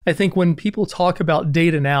I think when people talk about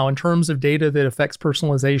data now in terms of data that affects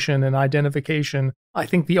personalization and identification, I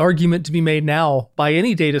think the argument to be made now by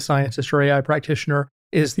any data scientist or AI practitioner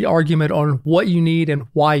is the argument on what you need and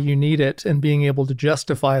why you need it and being able to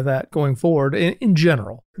justify that going forward in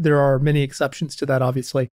general. There are many exceptions to that,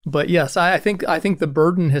 obviously. But yes, I think the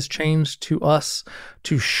burden has changed to us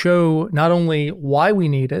to show not only why we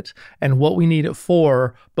need it and what we need it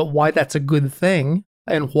for, but why that's a good thing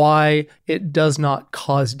and why it does not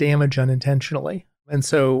cause damage unintentionally. And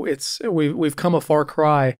so we've come a far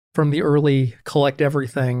cry from the early collect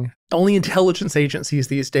everything. Only intelligence agencies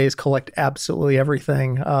these days collect absolutely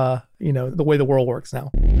everything, the way the world works now.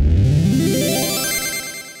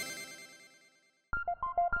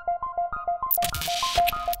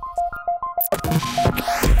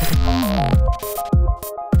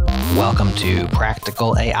 Welcome to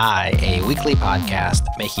Practical AI, a weekly podcast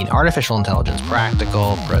making artificial intelligence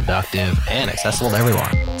practical, productive, and accessible to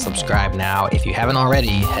everyone. Subscribe now if you haven't already.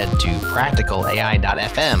 Head to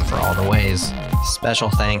practicalai.fm for all the ways. Special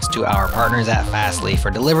thanks to our partners at Fastly for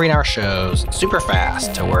delivering our shows super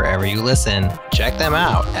fast to wherever you listen. Check them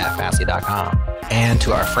out at fastly.com. And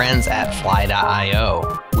to our friends at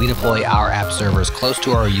fly.io. We deploy our app servers close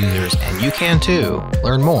to our users, and you can too.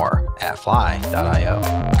 Learn more at fly.io.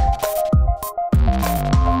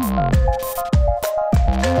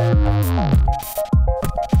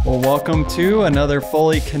 Well, welcome to another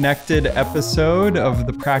fully connected episode of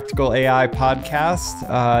the Practical AI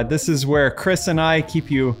podcast. This is where Chris and I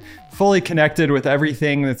keep you fully connected with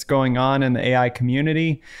everything that's going on in the AI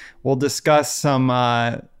community. We'll discuss some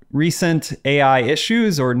recent AI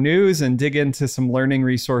issues or news and dig into some learning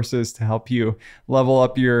resources to help you level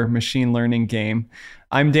up your machine learning game.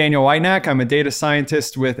 I'm Daniel Whitenack. I'm a data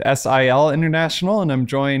scientist with SIL International, and I'm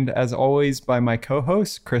joined, as always, by my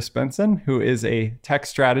co-host, Chris Benson, who is a tech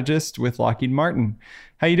strategist with Lockheed Martin.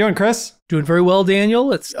 How you doing, Chris? Doing very well,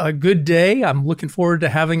 Daniel. It's a good day. I'm looking forward to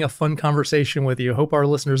having a fun conversation with you. Hope our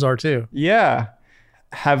listeners are too. Yeah.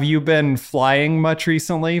 Have you been flying much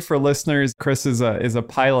recently? For listeners, Chris is a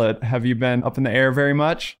pilot. Have you been up in the air very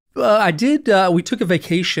much? I did. We took a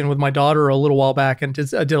vacation with my daughter a little while back and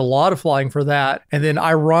did a lot of flying for that. And then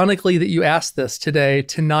ironically that you asked this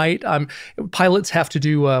tonight, pilots have to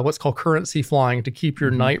do what's called currency flying to keep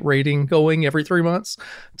your night rating going every 3 months.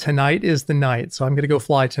 Tonight is the night. So I'm going to go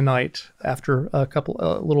fly tonight after a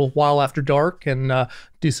little while after dark and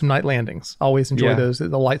do some night landings. Always enjoy those.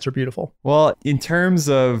 The lights are beautiful. Well, in terms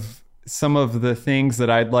of some of the things that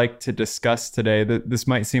I'd like to discuss today, this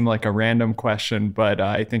might seem like a random question, but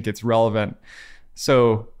I think it's relevant.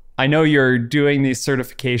 So I know you're doing these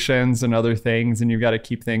certifications and other things, and you've got to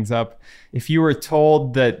keep things up. If you were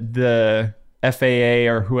told that the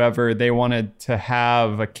FAA or whoever, they wanted to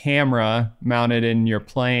have a camera mounted in your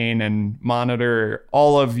plane and monitor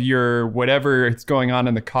all of your whatever is going on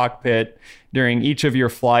in the cockpit during each of your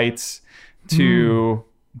flights to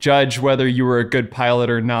judge whether you were a good pilot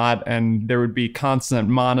or not, and there would be constant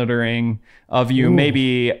monitoring of you,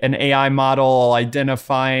 maybe an AI model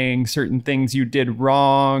identifying certain things you did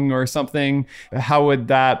wrong or something, how would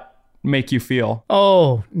that make you feel?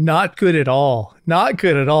 Oh, not good at all. Not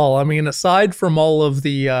good at all. I mean, aside from all of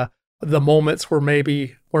the moments where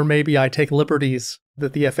maybe I take liberties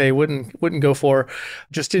that the FAA wouldn't go for,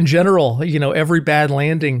 just in general, every bad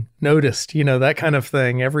landing noticed, that kind of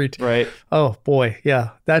thing. Right. Oh boy,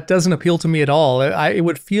 yeah, that doesn't appeal to me at all. It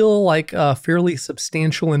would feel like a fairly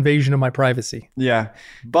substantial invasion of my privacy. Yeah,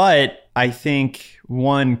 but I think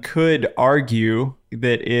one could argue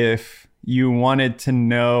that if you wanted to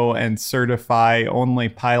know and certify only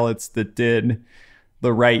pilots that did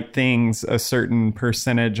the right things a certain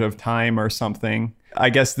percentage of time or something, I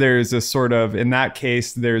guess there's a sort of, in that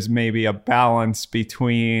case, there's maybe a balance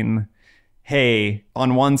between, hey,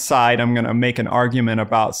 on one side, I'm going to make an argument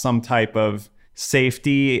about some type of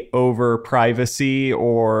safety over privacy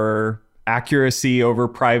or accuracy over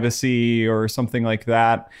privacy or something like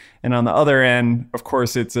that. And on the other end, of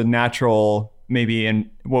course, it's a natural, maybe in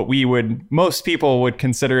what most people would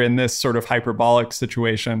consider in this sort of hyperbolic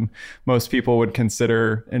situation, most people would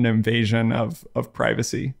consider an invasion of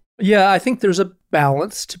privacy. Yeah, I think there's a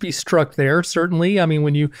balance to be struck there, certainly. I mean,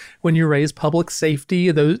 when you raise public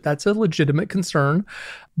safety, that's a legitimate concern.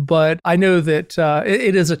 But I know that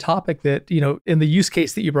it is a topic that, in the use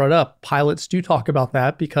case that you brought up, pilots do talk about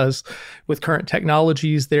that because with current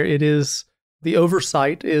technologies, the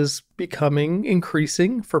oversight is becoming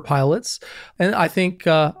increasing for pilots. And I think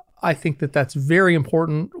that that's very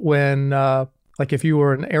important when like if you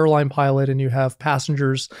were an airline pilot and you have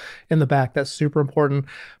passengers in the back, that's super important.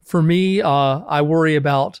 For me, I worry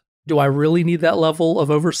about Do I really need that level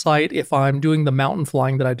of oversight if I'm doing the mountain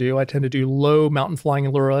flying that I do? I tend to do low mountain flying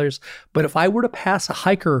in rural areas. But if I were to pass a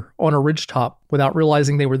hiker on a ridgetop without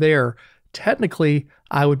realizing they were there, technically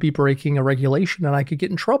I would be breaking a regulation and I could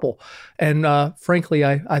get in trouble. And frankly,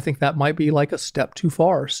 I think that might be like a step too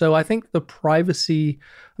far. So I think the privacy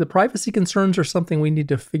concerns are something we need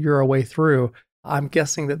to figure our way through. I'm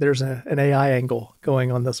guessing that there's an AI angle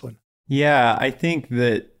going on this one. Yeah, I think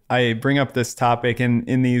that I bring up this topic and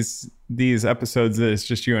in these episodes that it's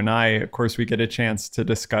just you and I, of course, we get a chance to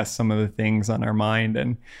discuss some of the things on our mind.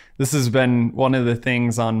 And this has been one of the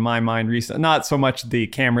things on my mind recently, not so much the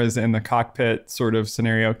cameras in the cockpit sort of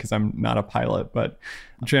scenario, because I'm not a pilot, but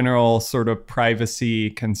general sort of privacy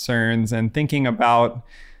concerns and thinking about,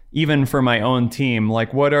 even for my own team,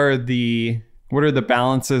 like what are the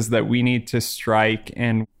balances that we need to strike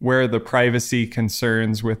and where are the privacy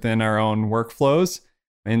concerns within our own workflows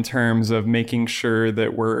in terms of making sure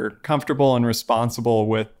that we're comfortable and responsible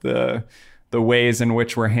with the ways in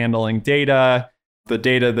which we're handling data, the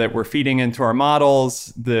data that we're feeding into our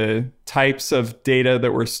models, the types of data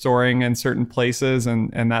that we're storing in certain places,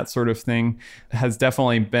 and that sort of thing has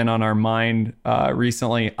definitely been on our mind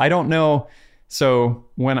recently. I don't know. So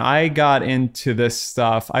when I got into this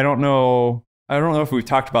stuff, I don't know if we've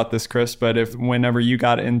talked about this, Chris, but whenever you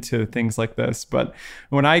got into things like this, but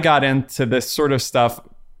when I got into this sort of stuff,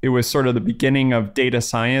 it was sort of the beginning of data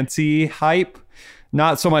science-y hype,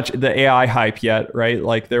 not so much the AI hype yet, right?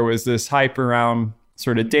 Like there was this hype around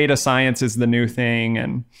sort of data science is the new thing.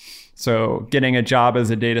 And so getting a job as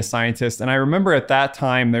a data scientist. And I remember at that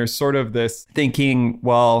time, there's sort of this thinking,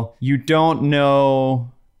 well, you don't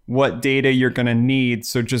know what data you're going to need.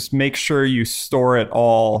 So just make sure you store it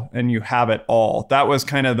all and you have it all. That was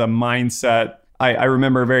kind of the mindset. I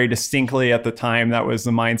remember very distinctly at the time, that was the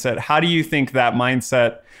mindset. How do you think that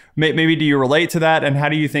mindset, maybe do you relate to that? And how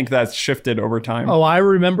do you think that's shifted over time? Oh, I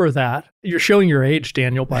remember that. You're showing your age,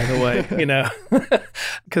 Daniel, by the way,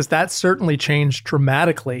 because that certainly changed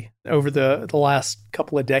dramatically over the last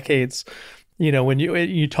couple of decades. When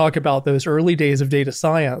you talk about those early days of data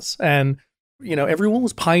science, and everyone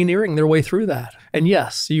was pioneering their way through that. And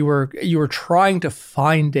yes, you were trying to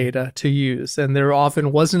find data to use, and there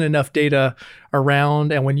often wasn't enough data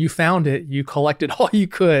around. And when you found it, you collected all you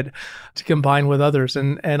could to combine with others.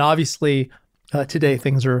 And obviously, today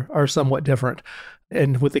things are somewhat different.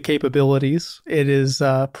 And with the capabilities, it is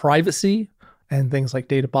privacy and things like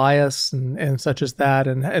data bias and such as that,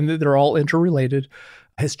 and they're all interrelated,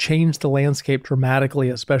 has changed the landscape dramatically,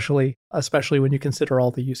 especially when you consider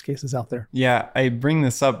all the use cases out there. Yeah, I bring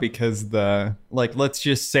this up because let's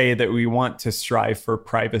just say that we want to strive for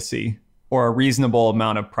privacy or a reasonable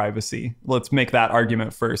amount of privacy. Let's make that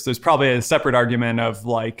argument first. There's probably a separate argument of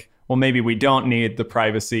well, maybe we don't need the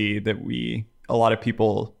privacy that a lot of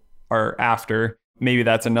people are after. Maybe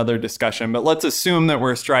that's another discussion, but let's assume that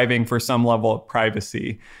we're striving for some level of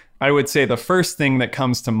privacy. I would say the first thing that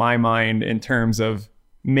comes to my mind in terms of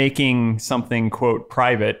making something, quote,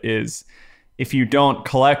 private is if you don't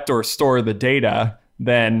collect or store the data,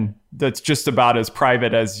 then that's just about as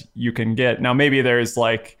private as you can get. Now, maybe there's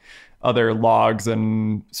other logs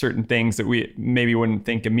and certain things that we maybe wouldn't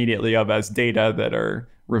think immediately of as data that are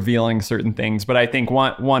revealing certain things. But I think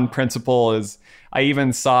one principle is, I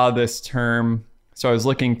even saw this term. So I was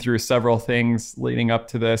looking through several things leading up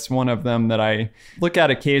to this. One of them that I look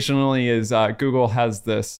at occasionally is Google has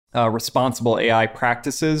this responsible AI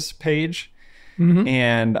practices page. Mm-hmm.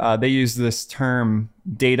 And they use this term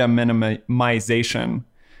data minimization,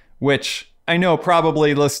 which I know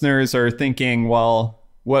probably listeners are thinking, well,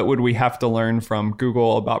 what would we have to learn from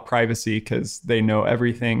Google about privacy? Because they know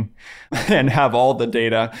everything and have all the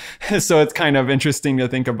data. So it's kind of interesting to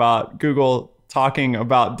think about Google talking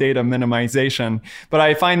about data minimization. But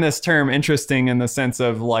I find this term interesting in the sense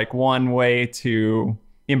of one way to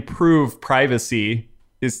improve privacy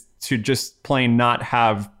is to just plain not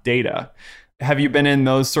have data. Have you been in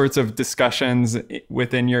those sorts of discussions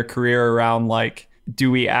within your career around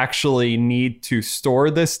do we actually need to store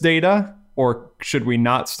this data? Or should we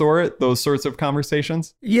not store it? Those sorts of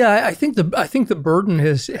conversations. Yeah, I think the burden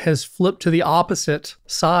has flipped to the opposite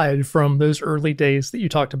side from those early days that you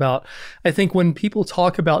talked about. I think when people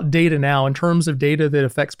talk about data now in terms of data that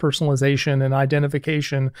affects personalization and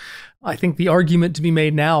identification, I think the argument to be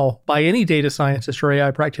made now by any data scientist or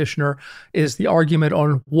AI practitioner is the argument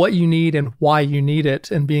on what you need and why you need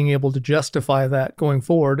it, and being able to justify that going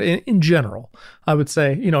forward. In general, I would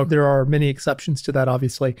say there are many exceptions to that,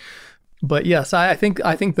 obviously. But yes, I think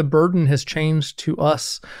the burden has changed to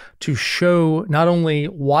us to show not only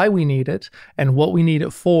why we need it and what we need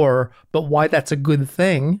it for, but why that's a good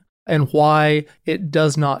thing. and why it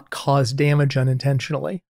does not cause damage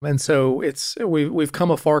unintentionally. And so we've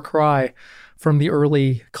come a far cry from the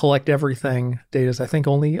early collect everything data. I think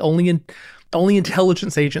only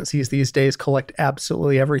intelligence agencies these days collect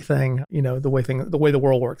absolutely everything, the way the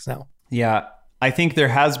world works now. Yeah. I think there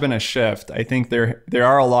has been a shift. I think there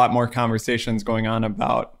are a lot more conversations going on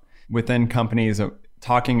about within companies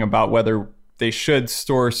talking about whether they should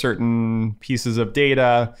store certain pieces of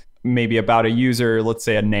data, maybe about a user, let's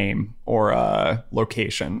say a name or a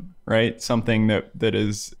location, right? Something that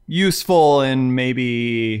is useful in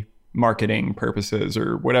maybe marketing purposes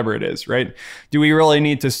or whatever it is, right? Do we really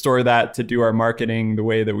need to store that to do our marketing the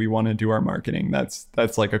way that we want to do our marketing?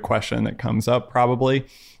 That's like a question that comes up probably.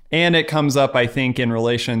 And it comes up, I think, in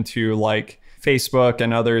relation to like Facebook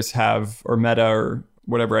and others have, or Meta or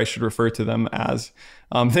whatever I should refer to them as.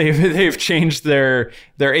 They've changed their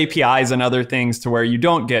APIs and other things to where you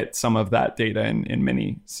don't get some of that data in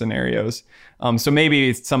many scenarios. So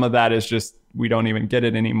maybe some of that is just we don't even get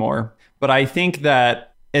it anymore. But I think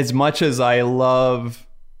that as much as I love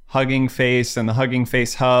Hugging Face and the Hugging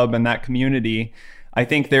Face Hub and that community, I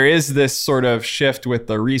think there is this sort of shift with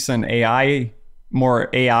the recent more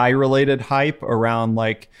AI related hype around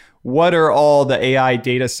like, what are all the AI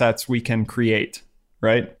data sets we can create,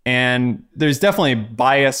 right? And there's definitely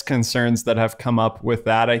bias concerns that have come up with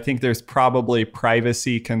that. I think there's probably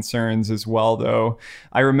privacy concerns as well, though.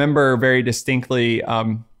 I remember very distinctly,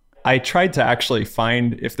 I tried to actually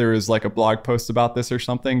find if there was like a blog post about this or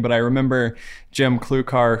something, but I remember Jim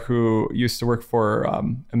Klukar, who used to work for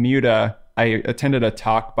Immuta. I attended a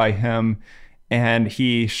talk by him, and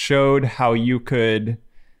he showed how you could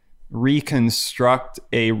reconstruct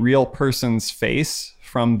a real person's face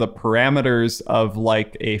from the parameters of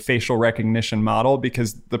like a facial recognition model,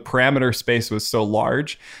 because the parameter space was so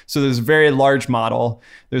large. So there's a very large model.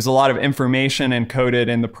 There's a lot of information encoded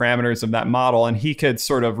in the parameters of that model, and he could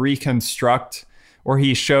sort of reconstruct, or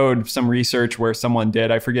he showed some research where someone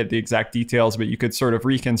did, I forget the exact details, but you could sort of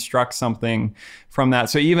reconstruct something from that.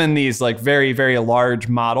 So even these like very, very large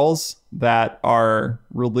models that are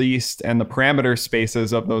released and the parameter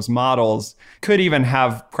spaces of those models could even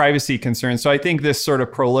have privacy concerns. So I think this sort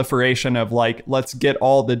of proliferation of like, let's get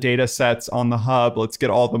all the data sets on the hub, let's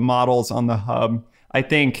get all the models on the hub. I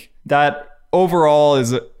think that overall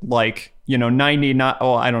is like, 99,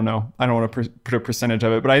 I don't know. I don't want to put a percentage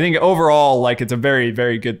of it, but I think overall, like, it's a very,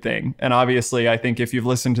 very good thing. And obviously, I think if you've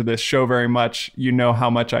listened to this show very much, you know how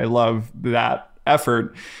much I love that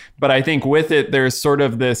effort. But I think with it, there's sort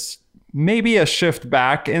of this maybe a shift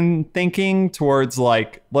back in thinking towards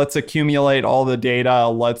like, let's accumulate all the data,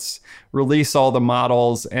 let's release all the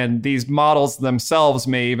models. And these models themselves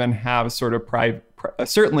may even have sort of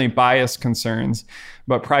certainly bias concerns,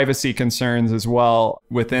 but privacy concerns as well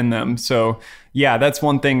within them. So yeah, that's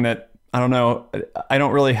one thing that I don't know. I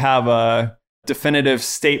don't really have a definitive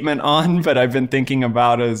statement on, but I've been thinking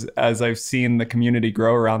about as I've seen the community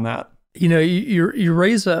grow around that. You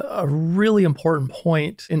raise a really important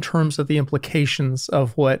point in terms of the implications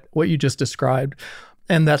of what you just described.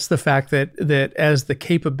 And that's the fact that as the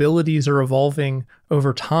capabilities are evolving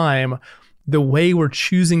over time, the way we're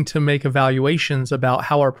choosing to make evaluations about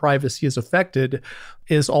how our privacy is affected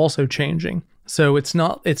is also changing. So it's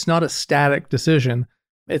not a static decision.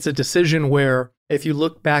 It's a decision where if you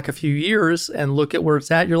look back a few years and look at where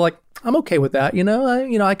it's at, you're like, I'm okay with that.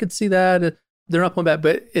 I could see that. They're not pulling back.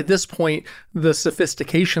 But at this point, the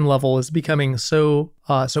sophistication level is becoming so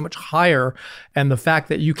much higher. And the fact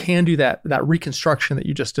that you can do that reconstruction that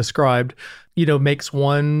you just described, makes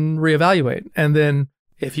one reevaluate. And then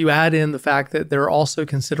if you add in the fact that there are also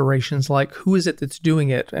considerations like who is it that's doing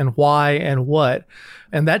it and why and what,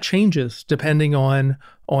 and that changes depending on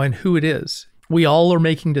who it is. We all are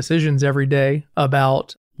making decisions every day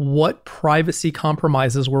about what privacy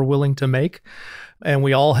compromises we're willing to make. And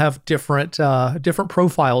we all have different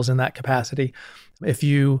profiles in that capacity. If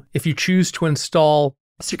you choose to install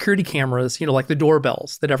security cameras, like the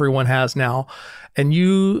doorbells that everyone has now, and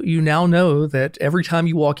you now know that every time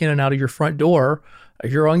you walk in and out of your front door,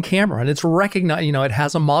 you're on camera and it's recognized, it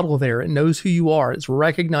has a model there. It knows who you are. It's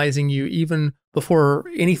recognizing you even before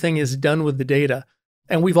anything is done with the data.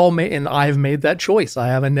 And we've all made, and I've made that choice. I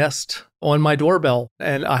have a Nest on my doorbell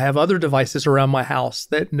and I have other devices around my house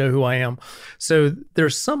that know who I am. So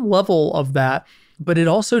there's some level of that, but it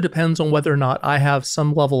also depends on whether or not I have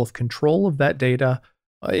some level of control of that data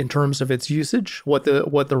in terms of its usage, what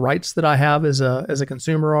the rights that I have as a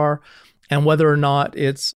consumer are, and whether or not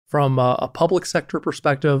it's from a public sector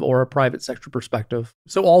perspective or a private sector perspective.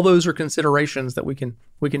 So all those are considerations that we can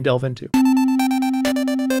delve into.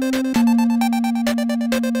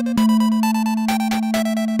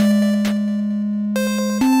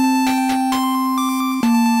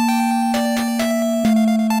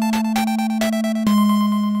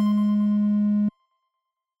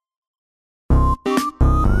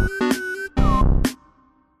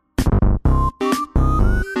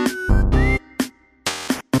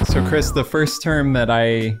 Chris, the first term that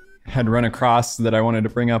I had run across that I wanted to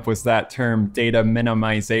bring up was that term data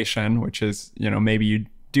minimization, which is, maybe you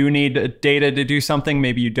do need data to do something,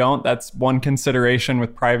 maybe you don't. That's one consideration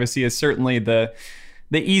with privacy. Is certainly the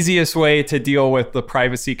easiest way to deal with the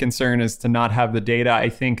privacy concern is to not have the data. I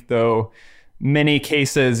think, though, many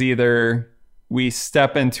cases either we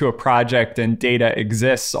step into a project and data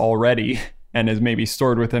exists already and is maybe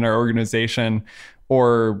stored within our organization,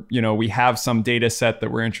 or, we have some data set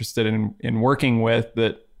that we're interested in working with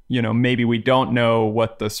that, maybe we don't know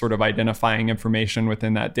what the sort of identifying information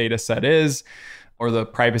within that data set is, or the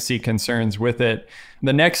privacy concerns with it.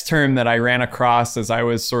 The next term that I ran across as I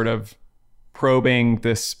was sort of probing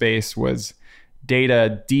this space was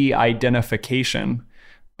data de-identification.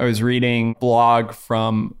 I was reading a blog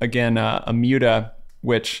from, again, Immuta,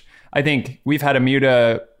 which I think we've had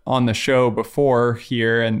Immuta on the show before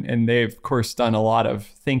here, and they've, of course, done a lot of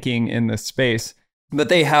thinking in this space. But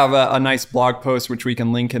they have a nice blog post, which we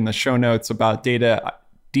can link in the show notes, about data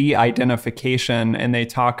de-identification, and they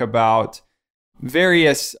talk about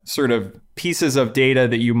various sort of pieces of data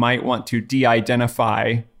that you might want to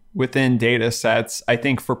de-identify within data sets. I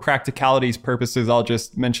think for practicality's purposes, I'll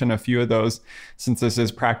just mention a few of those since this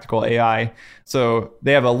is practical AI. So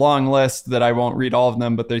they have a long list that I won't read all of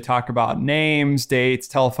them, but they talk about names, dates,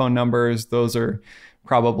 telephone numbers. Those are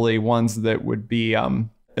probably ones that would be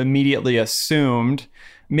immediately assumed.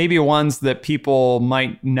 Maybe ones that people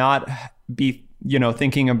might not be,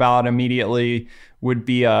 thinking about immediately would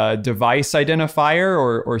be a device identifier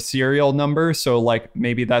or serial number. So like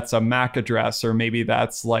maybe that's a MAC address, or maybe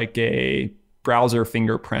that's like a browser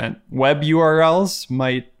fingerprint. Web URLs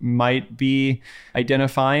might be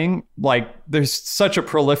identifying. Like there's such a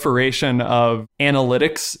proliferation of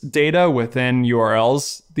analytics data within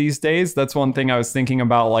URLs these days. That's one thing I was thinking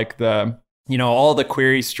about, like all the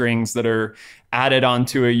query strings that are added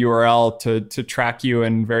onto a URL to track you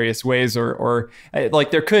in various ways, or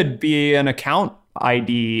like there could be an account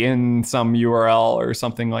ID in some URL or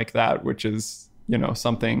something like that, which is,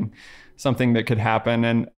 something that could happen.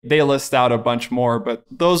 And they list out a bunch more, but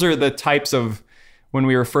those are the types of, when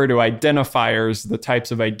we refer to identifiers, the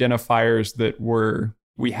types of identifiers that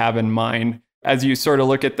we have in mind. As you sort of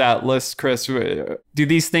look at that list, Chris, do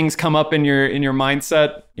these things come up in your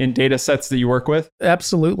mindset in data sets that you work with?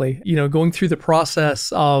 Absolutely. Going through the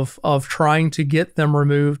process of trying to get them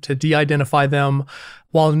removed, to de-identify them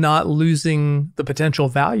while not losing the potential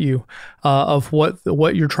value of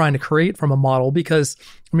what you're trying to create from a model. Because,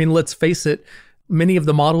 let's face it, many of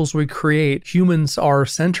the models we create, humans are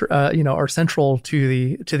central to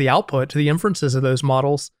the output, to the inferences of those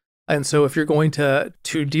models. And so if you're going to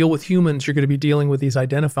deal with humans, you're going to be dealing with these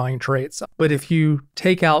identifying traits. But if you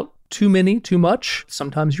take out too much,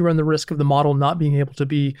 sometimes you run the risk of the model not being able to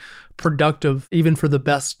be productive, even for the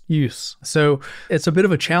best use. So it's a bit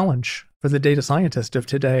of a challenge for the data scientist of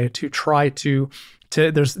today to try to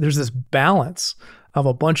there's this balance of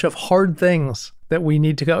a bunch of hard things that we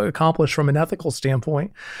need to go accomplish from an ethical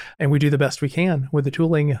standpoint, and we do the best we can with the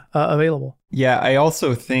tooling available. Yeah, I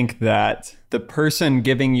also think that the person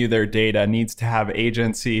giving you their data needs to have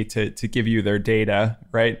agency to give you their data,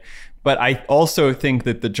 right? But I also think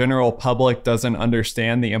that the general public doesn't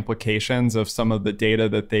understand the implications of some of the data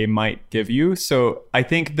that they might give you. So I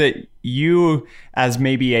think that you, as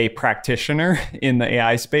maybe a practitioner in the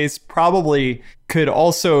AI space, probably could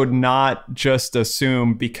also not just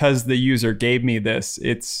assume because the user gave me this,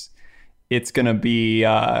 it's going to be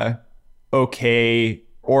okay,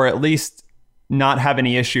 or at least not have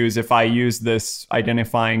any issues if I use this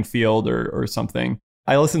identifying field or something.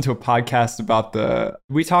 I listened to a podcast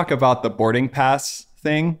we talk about the boarding pass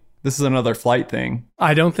thing. This is another flight thing.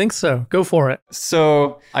 I don't think so. Go for it.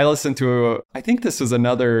 So I listened to, I think this is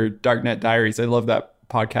another Darknet Diaries. I love that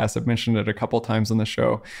podcast. I've mentioned it a couple times on the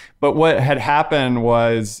show. But what had happened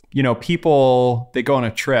was, people, they go on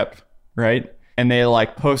a trip, right? And they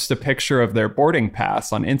like post a picture of their boarding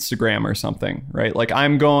pass on Instagram or something, right? Like,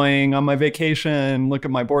 I'm going on my vacation, look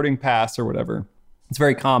at my boarding pass or whatever. It's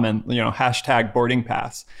very common, hashtag boarding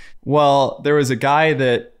pass. Well, there was a guy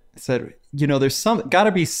that said, there's got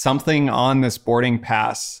to be something on this boarding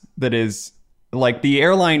pass that is like, the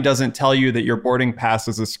airline doesn't tell you that your boarding pass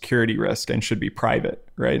is a security risk and should be private,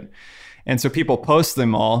 right? And so people post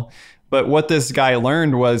them all. But what this guy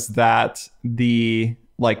learned was that the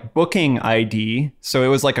booking ID, so it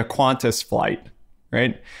was like a Qantas flight,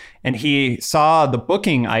 right? And he saw the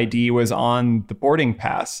booking ID was on the boarding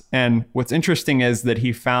pass. And what's interesting is that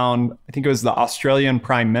he found, I think it was the Australian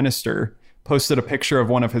Prime Minister, posted a picture of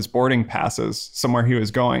one of his boarding passes somewhere he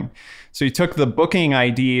was going. So he took the booking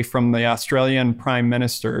ID from the Australian Prime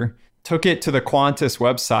Minister, took it to the Qantas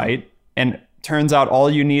website, and turns out all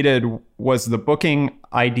you needed was the booking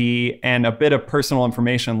ID and a bit of personal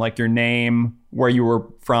information like your name, where you were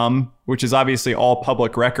from, which is obviously all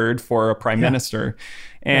public record for a prime minister.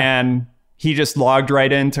 And he just logged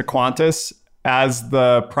right into Qantas as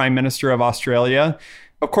the Prime Minister of Australia.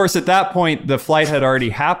 Of course, at that point, the flight had already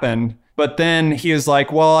happened. But then he was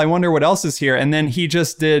like, well, I wonder what else is here. And then he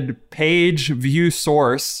just did page view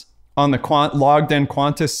source on the logged in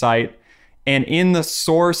Qantas site. And in the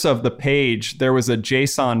source of the page, there was a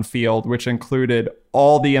JSON field, which included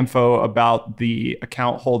all the info about the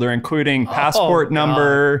account holder, including passport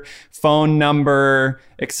number, phone number,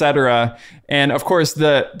 etc. And of course,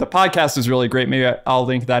 the podcast is really great. Maybe I'll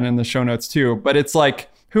link that in the show notes too. But it's like,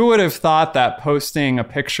 who would have thought that posting a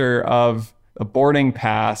picture of a boarding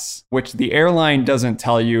pass, which the airline doesn't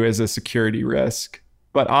tell you is a security risk,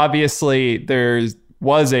 but obviously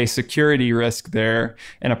was a security risk there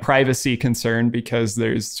and a privacy concern because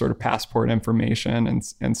there's sort of passport information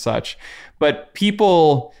and such. But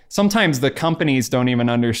people, sometimes the companies don't even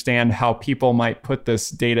understand how people might put this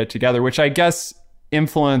data together, which I guess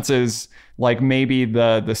influences like maybe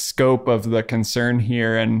the scope of the concern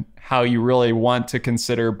here and how you really want to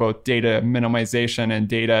consider both data minimization and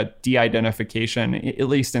data de-identification, at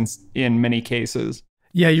least in many cases.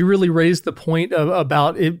 Yeah, you really raised the point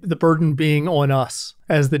about the burden being on us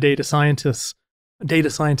as the data scientists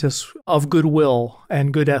of goodwill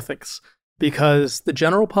and good ethics, because the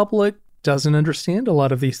general public doesn't understand a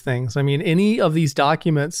lot of these things. I mean, any of these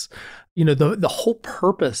documents, the whole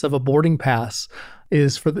purpose of a boarding pass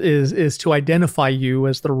is to identify you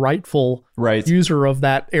as the rightful user of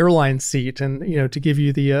that airline seat, and to give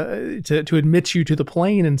you the to admit you to the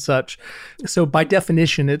plane and such. So by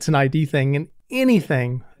definition, it's an ID thing, and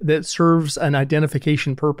anything that serves an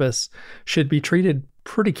identification purpose should be treated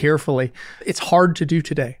pretty carefully. It's hard to do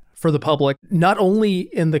today for the public, not only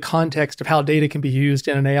in the context of how data can be used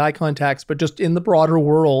in an AI context, but just in the broader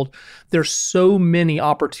world. There's so many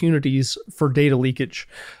opportunities for data leakage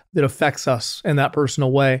that affects us in that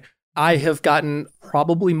personal way. I have gotten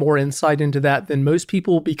probably more insight into that than most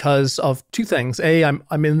people because of two things. A,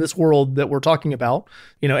 I'm in this world that we're talking about,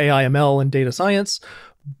 AI, ML, and data science,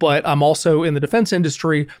 but I'm also in the defense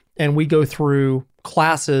industry, and we go through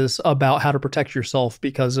classes about how to protect yourself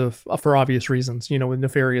for obvious reasons, with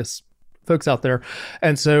nefarious folks out there.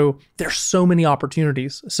 And so there's so many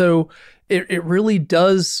opportunities. So it really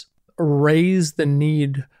does raise the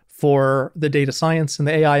need for the data science and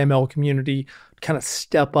the AI ML community kind of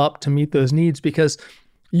step up to meet those needs, because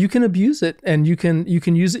you can abuse it and you can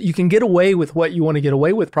use it. You can get away with what you want to get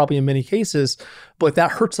away with probably in many cases, but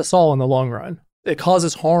that hurts us all in the long run. It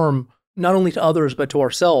causes harm not only to others, but to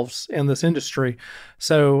ourselves in this industry.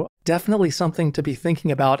 So definitely something to be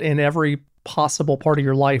thinking about in every possible part of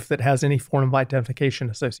your life that has any form of identification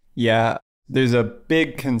associated. Yeah, there's a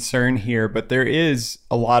big concern here, but there is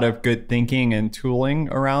a lot of good thinking and tooling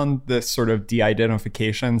around this sort of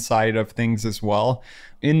de-identification side of things as well.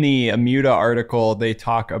 In the Immuta article, they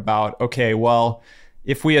talk about, okay, well,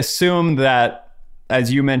 if we assume that,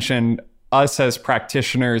 as you mentioned, us as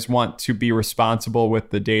practitioners want to be responsible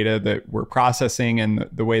with the data that we're processing and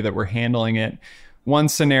the way that we're handling it. One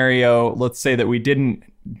scenario, let's say that we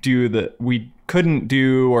couldn't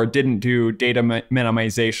do or didn't do data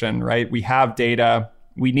minimization, right? We have data,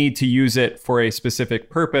 we need to use it for a specific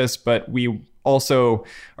purpose, but we also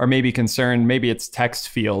are maybe concerned, maybe it's text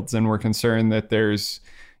fields, and we're concerned that there's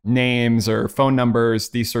names or phone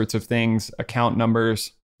numbers, these sorts of things, account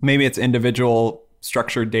numbers. Maybe it's individual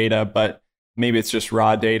structured data, but maybe it's just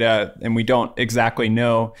raw data and we don't exactly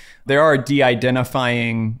know. There are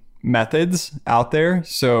de-identifying methods out there.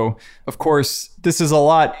 So of course, this is a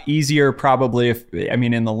lot easier probably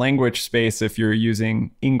in the language space, if you're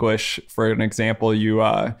using English, for an example,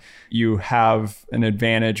 you have an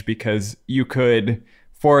advantage because you could,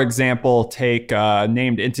 for example, take a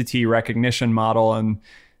named entity recognition model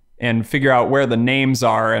and figure out where the names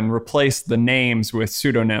are and replace the names with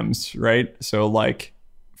pseudonyms, right? So like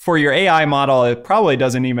for your AI model, it probably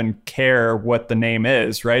doesn't even care what the name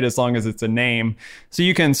is, right? As long as it's a name. So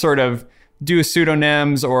you can sort of do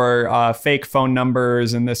pseudonyms or fake phone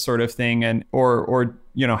numbers and this sort of thing, and or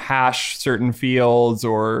hash certain fields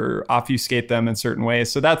or obfuscate them in certain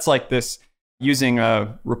ways. So that's like this using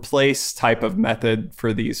a replace type of method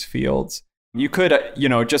for these fields. You could,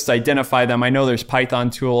 just identify them. I know there's Python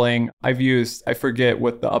tooling. I forget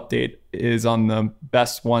what the update is on the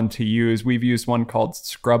best one to use. We've used one called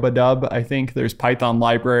Scrubadub. I think there's Python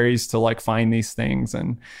libraries to like find these things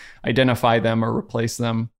and identify them or replace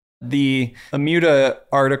them. The Immuta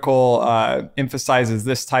article emphasizes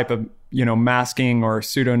this type of, masking or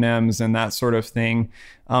pseudonyms and that sort of thing.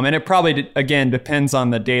 And it probably, again, depends on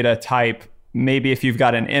the data type. Maybe if you've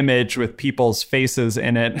got an image with people's faces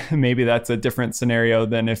in it, maybe that's a different scenario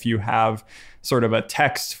than if you have sort of a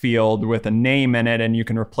text field with a name in it and you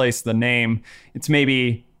can replace the name. It's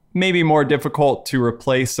maybe more difficult to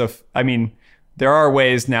replace there are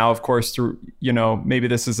ways now, of course, to, maybe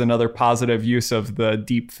this is another positive use of the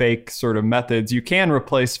deep fake sort of methods. You can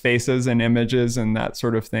replace faces and images and that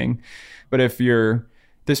sort of thing. But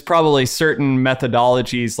there's probably certain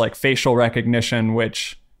methodologies like facial recognition,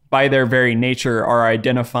 which by their very nature are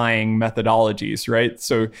identifying methodologies, right?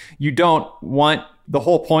 So you don't want, the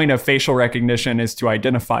whole point of facial recognition is to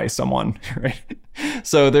identify someone, right?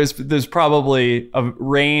 So there's probably a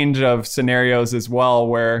range of scenarios as well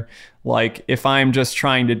where, like, if I'm just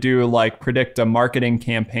trying to do predict a marketing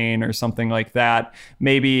campaign or something like that,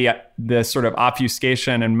 maybe the sort of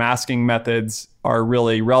obfuscation and masking methods are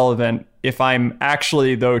really relevant. If I'm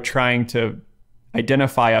actually, though, trying to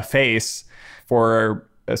identify a face for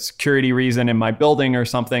a security reason in my building or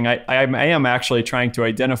something, I am actually trying to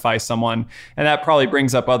identify someone. And that probably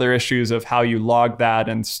brings up other issues of how you log that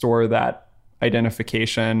and store that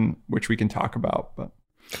identification, which we can talk about. But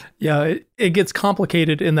yeah, it gets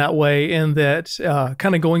complicated in that way, in that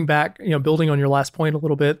kind of going back, building on your last point a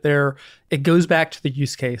little bit there, it goes back to the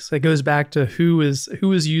use case. It goes back to who is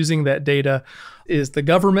using that data. Is the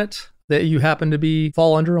government that you happen to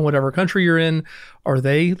fall under in whatever country you're in, are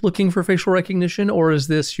they looking for facial recognition, or is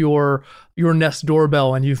this your Nest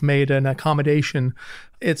doorbell and you've made an accommodation?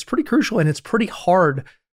 It's pretty crucial and it's pretty hard.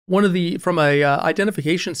 From a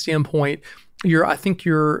identification standpoint, I think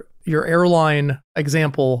your airline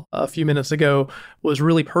example a few minutes ago was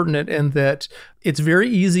really pertinent in that it's very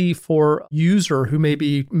easy for a user who may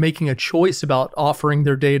be making a choice about offering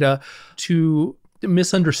their data to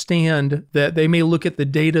misunderstand that. They may look at the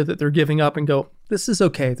data that they're giving up and go, this is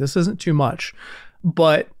okay, this isn't too much.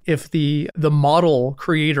 But if the model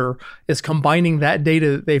creator is combining that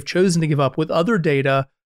data that they've chosen to give up with other data,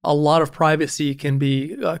 a lot of privacy can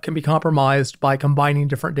be compromised by combining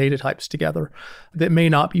different data types together that may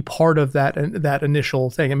not be part of that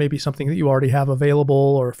initial thing. It may be something that you already have available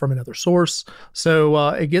or from another source. So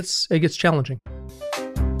it gets challenging.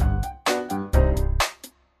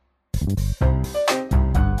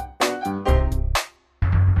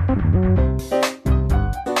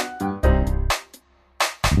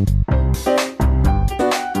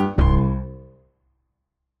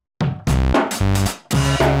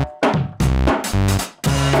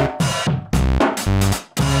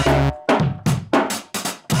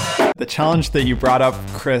 The challenge that you brought up,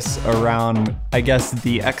 Chris, around, I guess,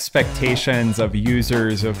 the expectations of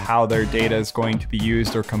users of how their data is going to be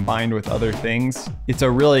used or combined with other things, it's a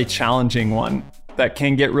really challenging one that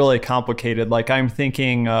can get really complicated. Like, I'm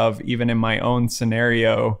thinking of, even in my own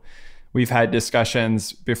scenario, we've had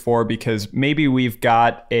discussions before because maybe we've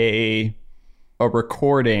got a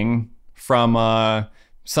recording from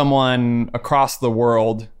someone across the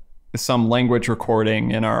world, some language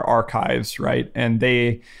recording in our archives, right? And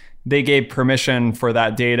they gave permission for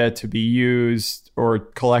that data to be used or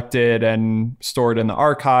collected and stored in the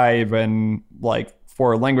archive and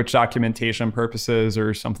for language documentation purposes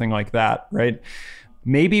or something like that, right?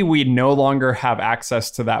 Maybe we no longer have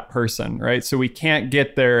access to that person, right? So we can't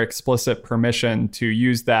get their explicit permission to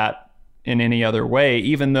use that in any other way,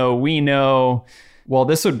 even though we know, well,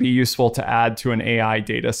 this would be useful to add to an AI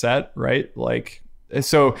data set, right?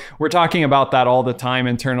 So we're talking about that all the time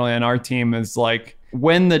internally in our team, is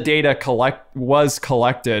when the data was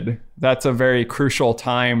collected, that's a very crucial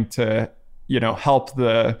time to, help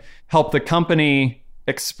the company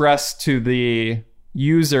express to the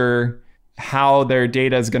user how their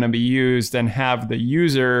data is going to be used and have the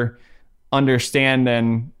user understand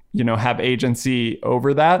and, have agency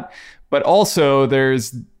over that. But also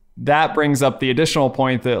that brings up the additional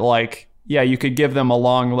point that yeah, you could give them a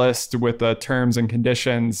long list with a terms and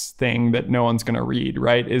conditions thing that no one's going to read,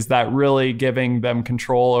 right? Is that really giving them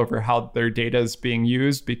control over how their data is being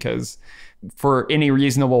used? Because for any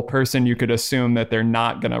reasonable person, you could assume that they're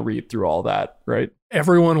not going to read through all that, right?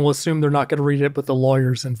 Everyone will assume they're not going to read it, but the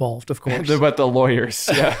lawyers involved, of course. But the lawyers,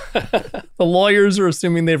 yeah. The lawyers are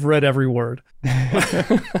assuming they've read every word.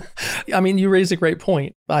 I mean, you raise a great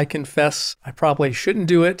point. I confess I probably shouldn't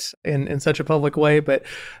do it in such a public way, but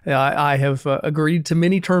I have agreed to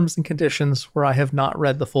many terms and conditions where I have not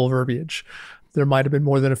read the full verbiage. There might have been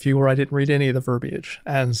more than a few where I didn't read any of the verbiage.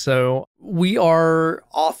 And so we are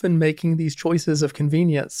often making these choices of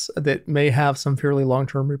convenience that may have some fairly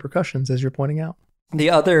long-term repercussions, as you're pointing out. The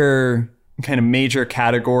other kind of major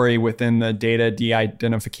category within the data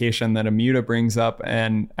de-identification that Immuta brings up,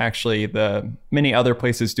 and actually the many other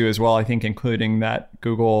places do as well, I think, including that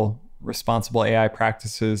Google responsible AI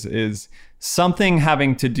practices, is something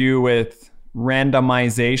having to do with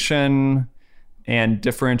randomization and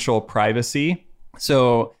differential privacy.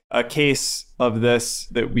 So a case of this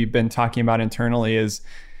that we've been talking about internally is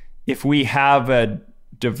if we have a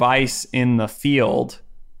device in the field,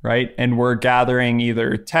 right, and we're gathering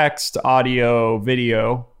either text, audio,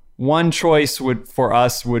 video, one choice for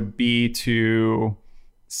us would be to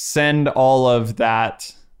send all of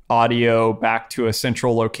that audio back to a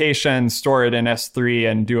central location, store it in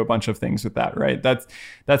S3, and do a bunch of things with that, right?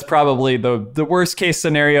 That's probably the worst case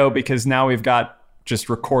scenario, because now we've got just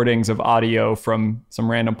recordings of audio from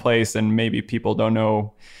some random place, and maybe people don't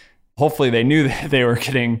know. Hopefully they knew that they were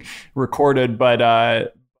getting recorded,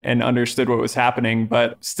 but and understood what was happening.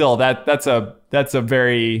 But still, that's a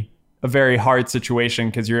very hard situation,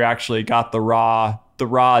 because you actually got the raw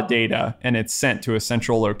data and it's sent to a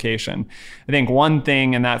central location. I think one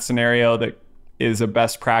thing in that scenario that is a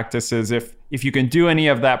best practice is if you can do any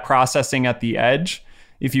of that processing at the edge,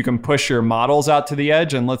 if you can push your models out to the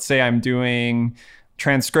edge, and let's say I'm doing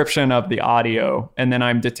transcription of the audio, and then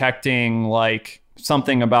I'm detecting like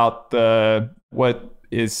something about what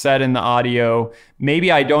is said in the audio.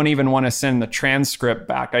 Maybe I don't even want to send the transcript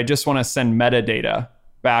back. I just want to send metadata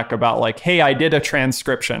back about like, hey, I did a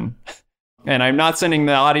transcription. And I'm not sending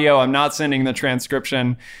the audio, I'm not sending the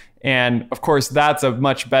transcription. And of course, that's a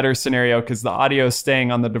much better scenario, because the audio is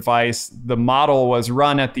staying on the device. The model was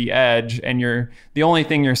run at the edge, and the only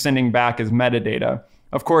thing you're sending back is metadata.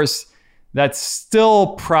 Of course, that's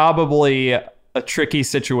still probably a tricky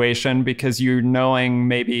situation, because you're knowing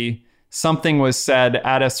maybe something was said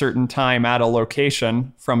at a certain time at a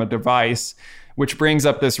location from a device, which brings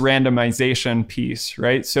up this randomization piece,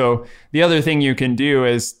 right? So the other thing you can do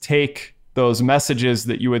is take those messages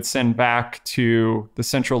that you would send back to the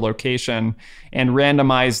central location and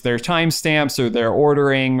randomize their timestamps or their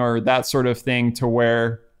ordering or that sort of thing, to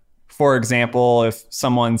where, for example, if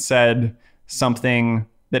someone said something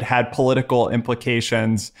that had political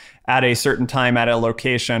implications at a certain time at a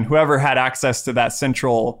location, whoever had access to that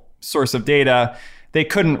central source of data, they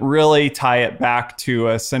couldn't really tie it back to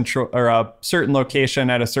a central or a certain location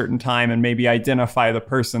at a certain time and maybe identify the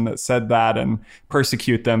person that said that and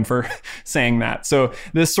persecute them for saying that. So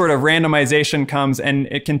this sort of randomization comes, and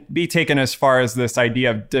it can be taken as far as this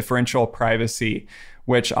idea of differential privacy,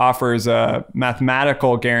 which offers a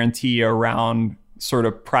mathematical guarantee around sort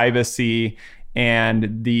of privacy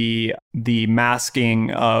and the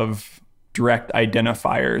masking of direct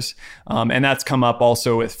identifiers. And that's come up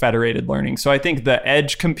also with federated learning. So I think the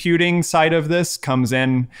edge computing side of this comes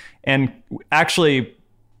in, and actually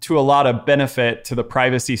to a lot of benefit to the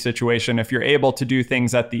privacy situation. If you're able to do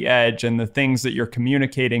things at the edge, and the things that you're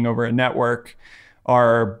communicating over a network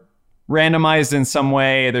are randomized in some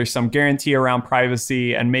way, there's some guarantee around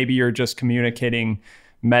privacy, and maybe you're just communicating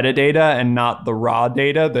metadata and not the raw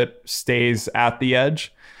data that stays at the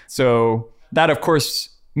edge. So that, of course,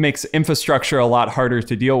 makes infrastructure a lot harder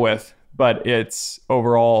to deal with, but it's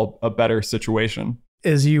overall a better situation.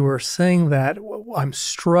 As you were saying that, I'm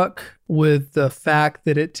struck with the fact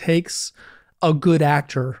that it takes a good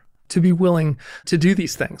actor to be willing to do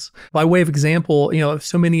these things. By way of example,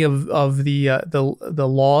 so many of the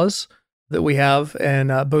laws that we have,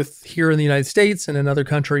 and both here in the United States and in other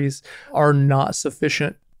countries, are not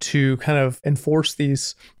sufficient to kind of enforce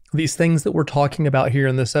these things that we're talking about here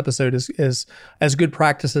in this episode as good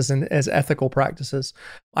practices and as ethical practices.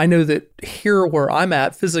 I know that here where I'm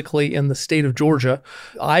at physically in the state of Georgia,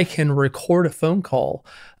 I can record a phone call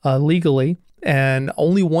legally, and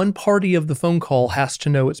only one party of the phone call has to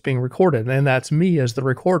know it's being recorded, and that's me as the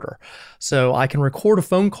recorder. So I can record a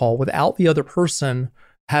phone call without the other person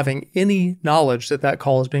having any knowledge that that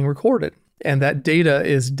call is being recorded. And that data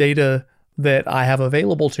is data that I have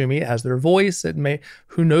available to me. It has their voice.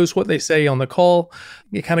 Who knows what they say on the call.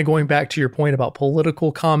 Kind of going back to your point about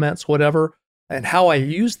political comments, whatever, and how I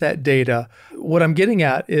use that data. What I'm getting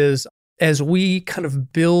at is, as we kind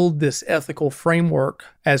of build this ethical framework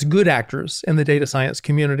as good actors in the data science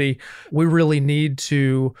community, we really need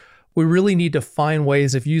to find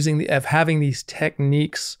ways of having these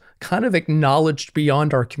techniques kind of acknowledged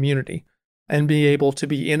beyond our community, and be able to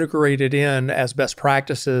be integrated in as best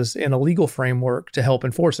practices in a legal framework to help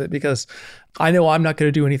enforce it. Because I know I'm not going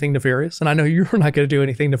to do anything nefarious, and I know you're not going to do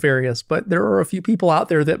anything nefarious, but there are a few people out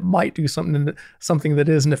there that might do something that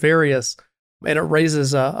is nefarious, and it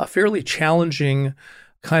raises a fairly challenging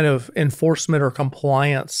kind of enforcement or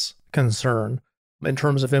compliance concern. in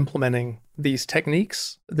terms of implementing these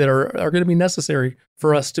techniques that are going to be necessary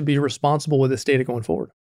for us to be responsible with this data going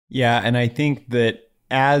forward. Yeah, and I think that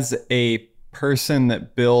as a person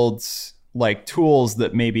that builds like tools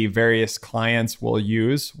that maybe various clients will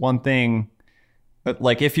use, one thing,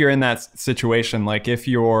 like if you're in that situation, like if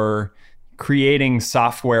you're creating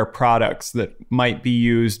software products that might be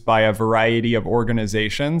used by a variety of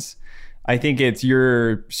organizations, I think it's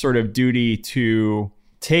your sort of duty to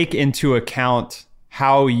take into account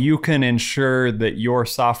how you can ensure that your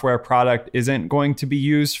software product isn't going to be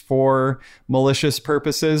used for malicious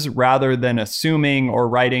purposes, rather than assuming or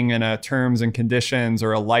writing in a terms and conditions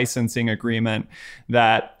or a licensing agreement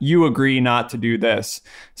that you agree not to do this.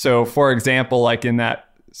 So for example, like in that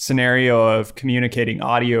scenario of communicating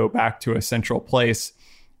audio back to a central place,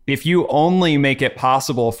 if you only make it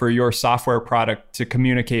possible for your software product to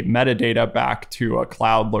communicate metadata back to a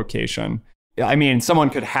cloud location, I mean, someone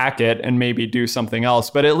could hack it and maybe do something else,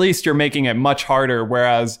 but at least you're making it much harder.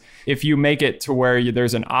 Whereas if you make it to where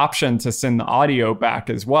there's an option to send the audio back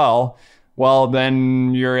as well, well,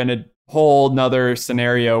 then you're in a whole nother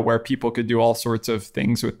scenario where people could do all sorts of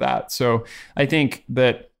things with that. So I think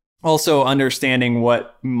that also understanding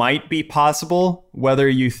what might be possible, whether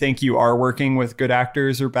you think you are working with good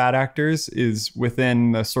actors or bad actors, is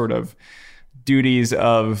within the sort of duties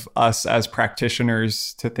of us as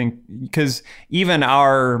practitioners to think, because even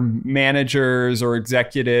our managers or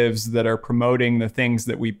executives that are promoting the things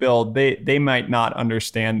that we build, they might not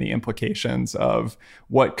understand the implications of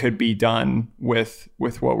what could be done with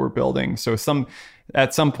what we're building. So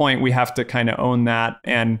at some point we have to kind of own that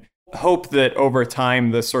and hope that over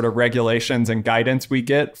time the sort of regulations and guidance we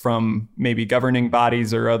get from maybe governing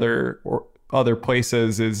bodies or other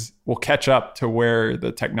places will catch up to where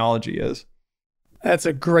the technology is. That's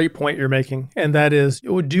a great point you're making. And that is,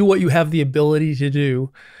 do what you have the ability to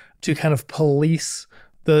do to kind of police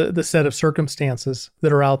the set of circumstances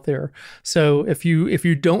that are out there. So if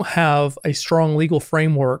you don't have a strong legal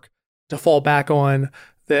framework to fall back on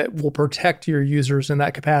that will protect your users in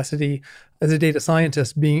that capacity, as a data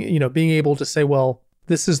scientist, being able to say, well,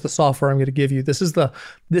 this is the software I'm going to give you. This is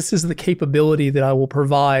the capability that I will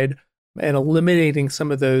provide, and eliminating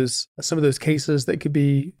some of those cases that could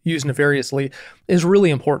be used nefariously is really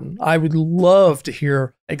important. I would love to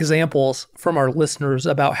hear examples from our listeners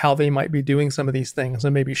about how they might be doing some of these things,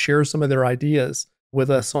 and maybe share some of their ideas with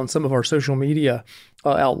us on some of our social media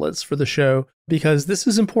outlets for the show, because this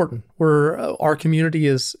is important. Our community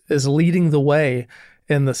is leading the way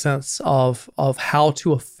in the sense of how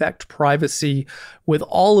to affect privacy with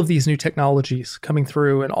all of these new technologies coming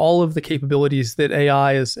through and all of the capabilities that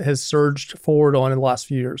AI has surged forward on in the last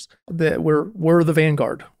few years. That we're the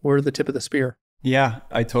vanguard. We're the tip of the spear. Yeah,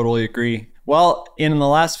 I totally agree. Well, in the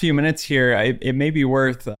last few minutes here, it may be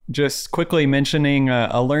worth just quickly mentioning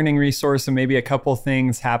a learning resource and maybe a couple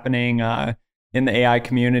things happening in the AI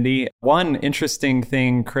community. One interesting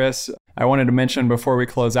thing, Chris, I wanted to mention before we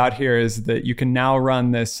close out here is that you can now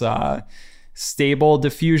run this stable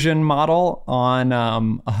diffusion model on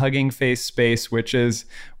a Hugging Face space, which is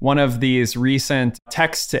one of these recent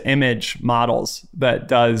text to image models that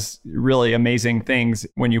does really amazing things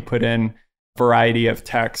when you put in variety of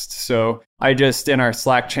text. So I just, in our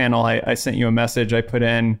Slack channel, I sent you a message. I put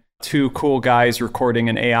in 2 cool guys recording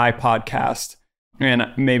an AI podcast.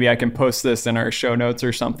 And maybe I can post this in our show notes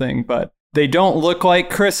or something, but they don't look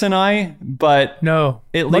like Chris and I, but no,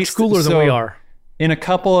 at much least cooler than we are. In a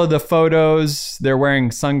couple of the photos, they're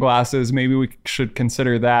wearing sunglasses. Maybe we should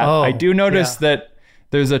consider that. I do notice that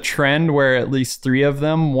there's a trend where at least 3 of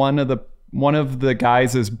them, one of the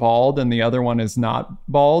guys is bald and the other one is not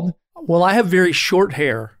bald. Well, I have very short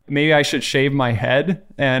hair. Maybe I should shave my head,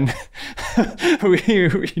 and we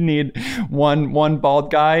need one bald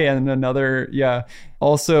guy and another. Yeah.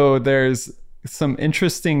 Also, there's some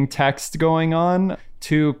interesting text going on.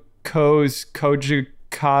 2 Kojikas.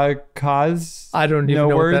 I don't even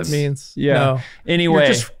know what that means. Yeah. No.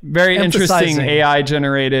 Anyway, very interesting AI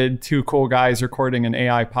generated 2 cool guys recording an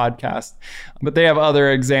AI podcast. But they have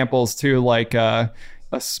other examples too, like a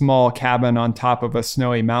small cabin on top of a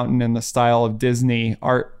snowy mountain in the style of Disney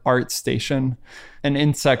art station, an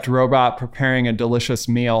insect robot preparing a delicious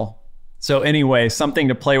meal. So anyway, something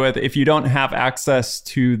to play with. If you don't have access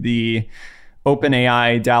to the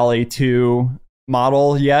OpenAI DALL-E 2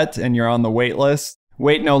 model yet and you're on the wait list,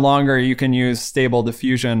 wait no longer. You can use Stable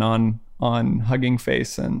Diffusion on Hugging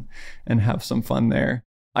Face and have some fun there.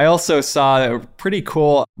 I also saw a pretty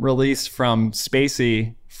cool release from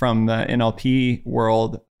Spacey from the NLP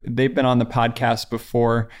world. They've been on the podcast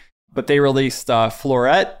before, but they released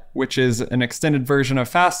Floret, which is an extended version of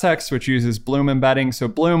FastText, which uses Bloom embedding. So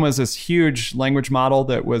Bloom was this huge language model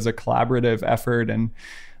that was a collaborative effort and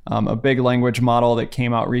a big language model that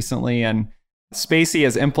came out recently. And Spatie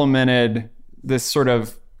has implemented this sort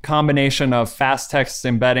of combination of FastText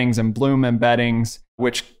embeddings and Bloom embeddings,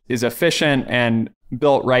 which is efficient and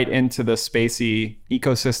built right into the Spatie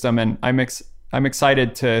ecosystem. And I'm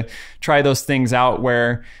excited to try those things out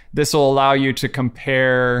where this will allow you to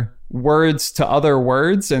compare words to other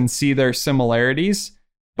words and see their similarities,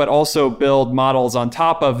 but also build models on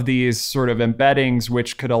top of these sort of embeddings,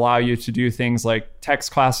 which could allow you to do things like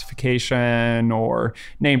text classification or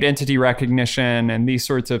named entity recognition and these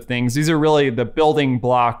sorts of things. These are really the building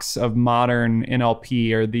blocks of modern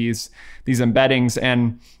NLP, or these embeddings.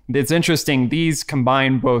 And it's interesting, these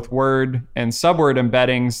combine both word and subword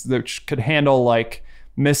embeddings, which could handle like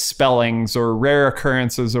misspellings or rare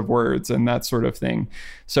occurrences of words and that sort of thing.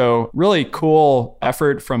 So really cool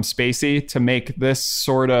effort from Spatie to make this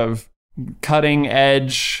sort of cutting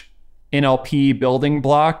edge NLP building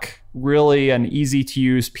block really an easy to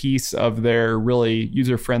use piece of their really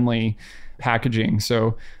user-friendly packaging.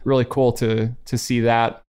 So really cool to see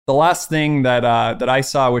that. The last thing that I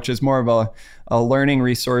saw, which is more of a learning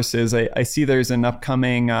resource, is I see there's an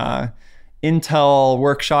upcoming Intel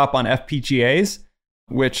workshop on FPGAs,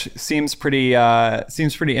 which seems pretty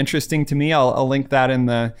interesting to me. I'll link that in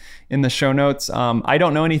the show notes. I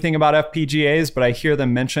don't know anything about FPGAs, but I hear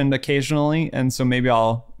them mentioned occasionally, and so maybe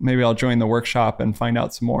I'll join the workshop and find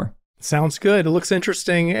out some more. Sounds good. It looks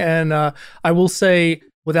interesting, and I will say,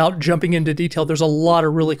 without jumping into detail, there's a lot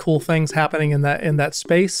of really cool things happening in that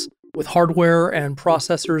space with hardware and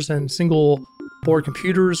processors and single board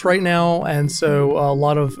computers right now, and so a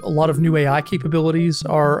lot of new AI capabilities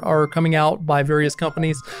are coming out by various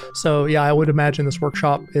companies. So yeah, I would imagine this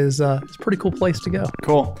workshop is a pretty cool place to go.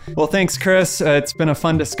 Cool. Well, thanks, Chris. It's been a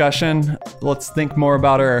fun discussion. Let's think more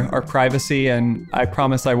about our privacy, and I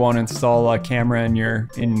promise I won't install a camera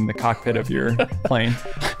in the cockpit of your plane.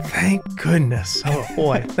 Thank goodness. Oh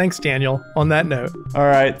boy. Thanks, Daniel. On that note. All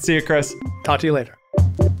right. See you, Chris. Talk to you later.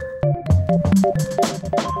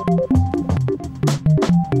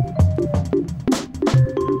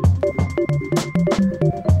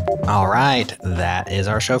 All right, that is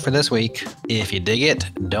our show for this week. If you dig it,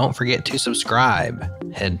 don't forget to subscribe.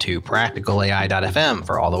 Head to practicalai.fm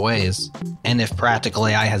for all the ways. And if Practical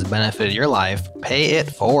AI has benefited your life, pay it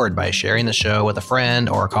forward by sharing the show with a friend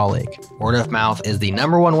or a colleague. Word of mouth is the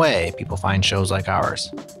 #1 way people find shows like ours.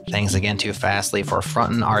 Thanks again to Fastly for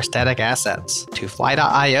fronting our static assets, to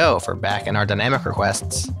Fly.io for backing our dynamic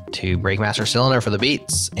requests, to Breakmaster Cylinder for the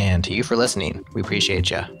beats, and to you for listening. We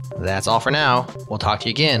appreciate you. That's all for now. We'll talk to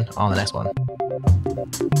you again on the next one.